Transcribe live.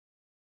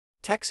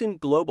Texan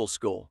Global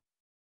School.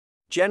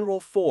 General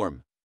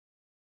form.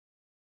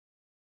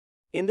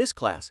 In this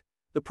class,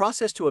 the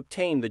process to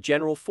obtain the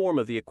general form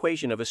of the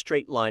equation of a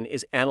straight line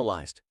is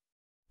analyzed.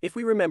 If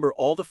we remember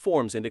all the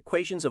forms and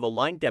equations of a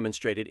line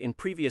demonstrated in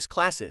previous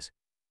classes,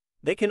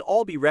 they can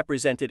all be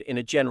represented in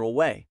a general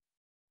way.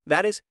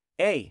 That is,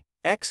 a,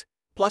 x,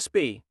 plus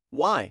b,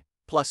 y,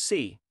 plus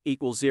c,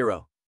 equals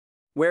 0.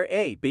 Where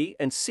a, b,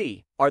 and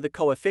c are the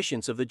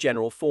coefficients of the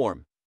general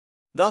form.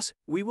 Thus,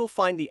 we will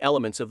find the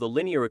elements of the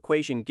linear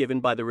equation given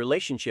by the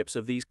relationships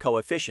of these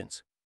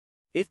coefficients.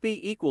 If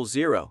b equals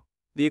 0,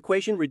 the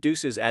equation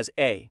reduces as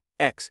a,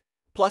 x,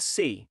 plus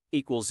c,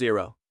 equals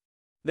 0.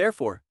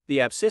 Therefore, the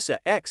abscissa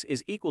x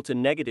is equal to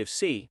negative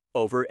c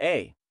over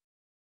a.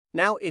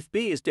 Now if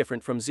b is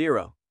different from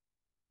 0,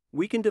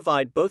 we can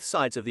divide both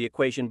sides of the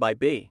equation by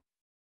b.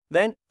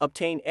 Then,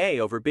 obtain a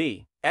over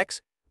b,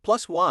 x,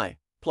 plus y,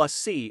 plus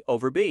c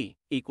over b,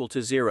 equal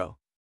to 0.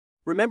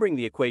 Remembering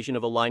the equation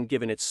of a line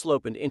given its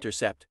slope and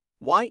intercept,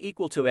 y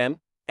equal to m,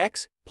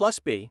 x, plus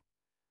b,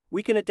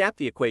 we can adapt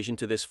the equation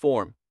to this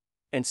form,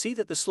 and see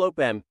that the slope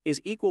m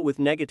is equal with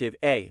negative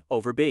a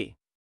over b,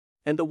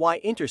 and the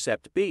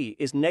y-intercept b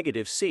is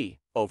negative c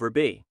over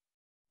b.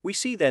 We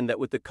see then that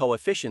with the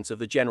coefficients of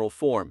the general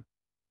form,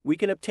 we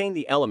can obtain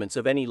the elements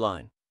of any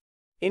line.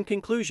 In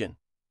conclusion,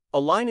 a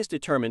line is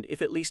determined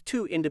if at least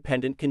two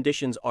independent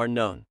conditions are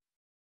known.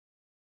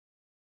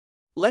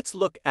 Let's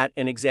look at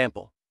an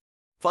example.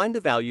 Find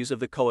the values of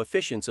the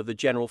coefficients of the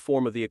general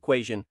form of the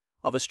equation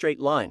of a straight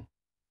line.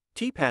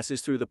 T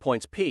passes through the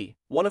points P,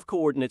 1 of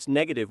coordinates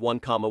negative 1,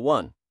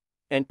 1,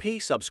 and P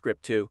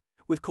subscript 2,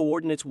 with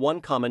coordinates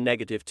 1,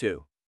 negative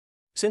 2.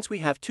 Since we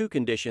have two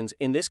conditions,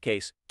 in this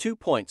case, 2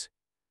 points,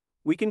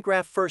 we can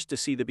graph first to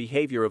see the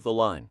behavior of the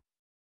line.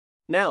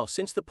 Now,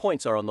 since the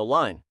points are on the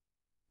line,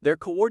 their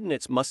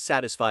coordinates must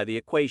satisfy the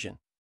equation.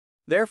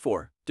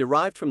 Therefore,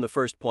 derived from the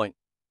first point,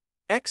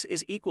 x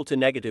is equal to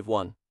negative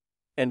 1,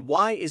 and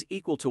y is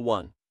equal to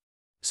 1.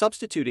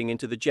 Substituting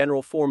into the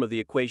general form of the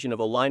equation of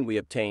a line, we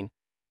obtain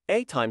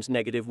a times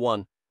negative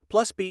 1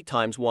 plus b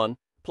times 1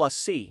 plus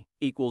c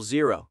equals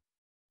 0.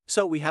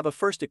 So we have a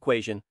first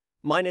equation,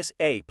 minus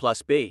a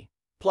plus b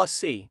plus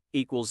c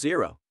equals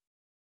 0.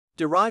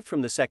 Derived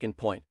from the second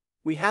point,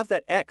 we have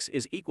that x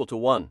is equal to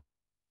 1,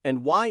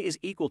 and y is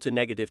equal to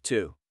negative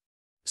 2.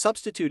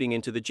 Substituting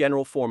into the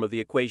general form of the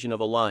equation of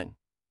a line,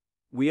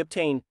 we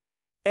obtain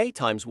a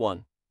times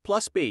 1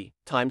 plus b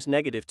times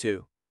negative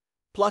 2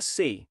 plus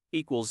c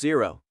equals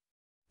 0.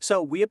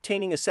 So we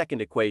obtaining a second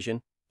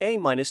equation, a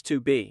minus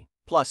 2b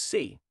plus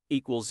c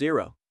equals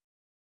 0.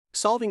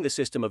 Solving the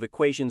system of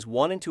equations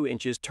 1 and 2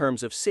 inches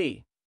terms of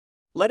c.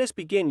 Let us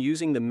begin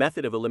using the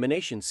method of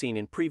elimination seen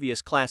in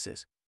previous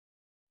classes.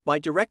 By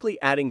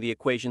directly adding the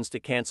equations to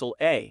cancel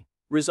a,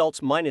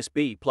 results minus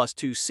b plus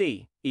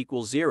 2c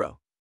equals 0.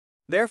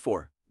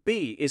 Therefore,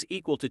 b is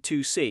equal to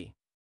 2c.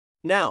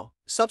 Now,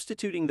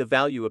 substituting the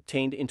value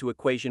obtained into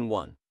equation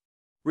 1,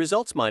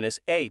 results minus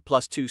a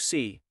plus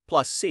 2c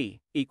plus c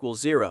equals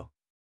 0.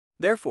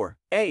 Therefore,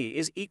 a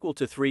is equal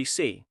to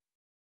 3c.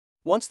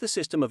 Once the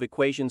system of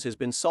equations has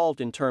been solved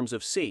in terms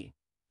of c,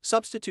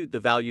 substitute the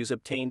values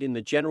obtained in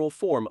the general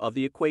form of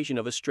the equation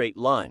of a straight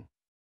line,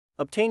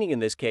 obtaining in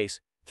this case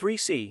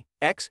 3c,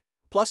 x,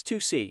 plus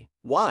 2c,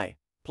 y,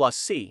 plus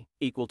c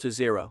equal to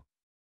 0.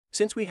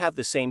 Since we have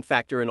the same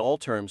factor in all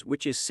terms,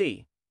 which is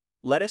c,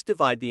 let us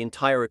divide the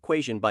entire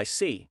equation by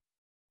c,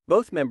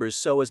 both members,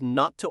 so as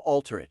not to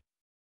alter it.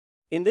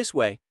 In this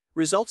way,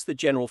 results the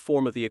general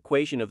form of the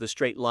equation of the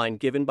straight line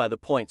given by the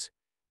points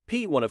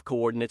p1 of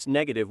coordinates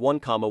negative 1,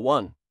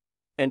 1,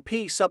 and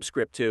p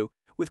subscript 2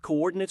 with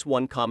coordinates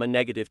 1,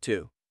 negative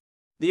 2.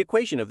 The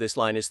equation of this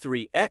line is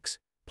 3x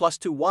plus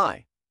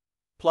 2y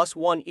plus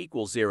 1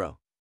 equals 0.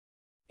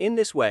 In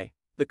this way,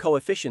 the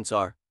coefficients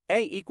are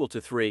a equal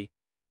to 3,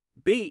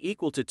 b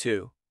equal to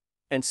 2,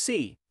 and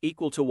c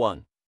equal to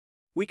 1.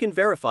 We can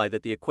verify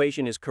that the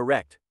equation is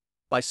correct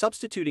by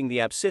substituting the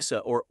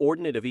abscissa or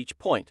ordinate of each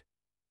point,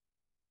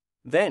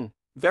 then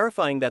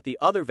verifying that the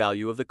other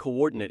value of the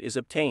coordinate is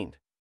obtained.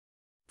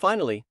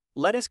 Finally,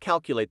 let us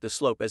calculate the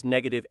slope as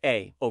negative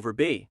a over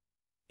b,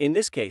 in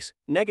this case,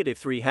 negative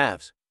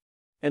 3/2,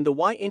 and the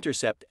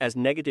y-intercept as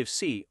negative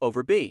c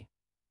over b,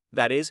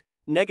 that is,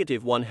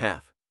 negative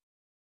 1/2.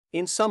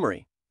 In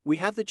summary, we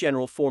have the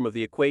general form of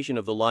the equation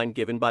of the line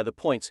given by the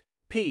points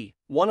p,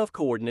 1 of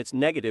coordinates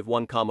negative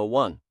 1,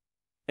 1,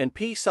 and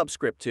p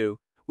subscript 2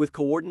 with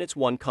coordinates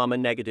 1,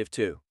 negative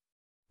 2.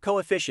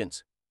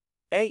 Coefficients: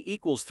 a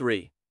equals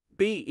 3,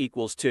 b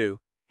equals 2,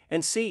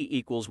 and c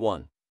equals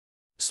 1.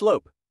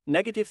 Slope: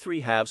 negative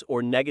 3/2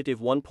 or negative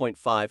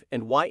 1.5,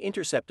 and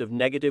y-intercept of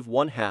negative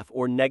 1/2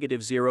 or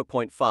negative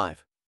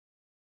 0.5.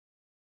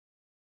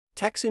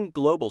 Texan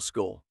Global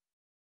School.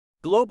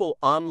 Global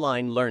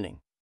online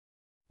learning.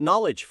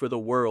 Knowledge for the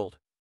world.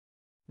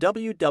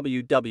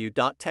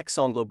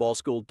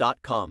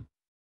 www.texanglobalschool.com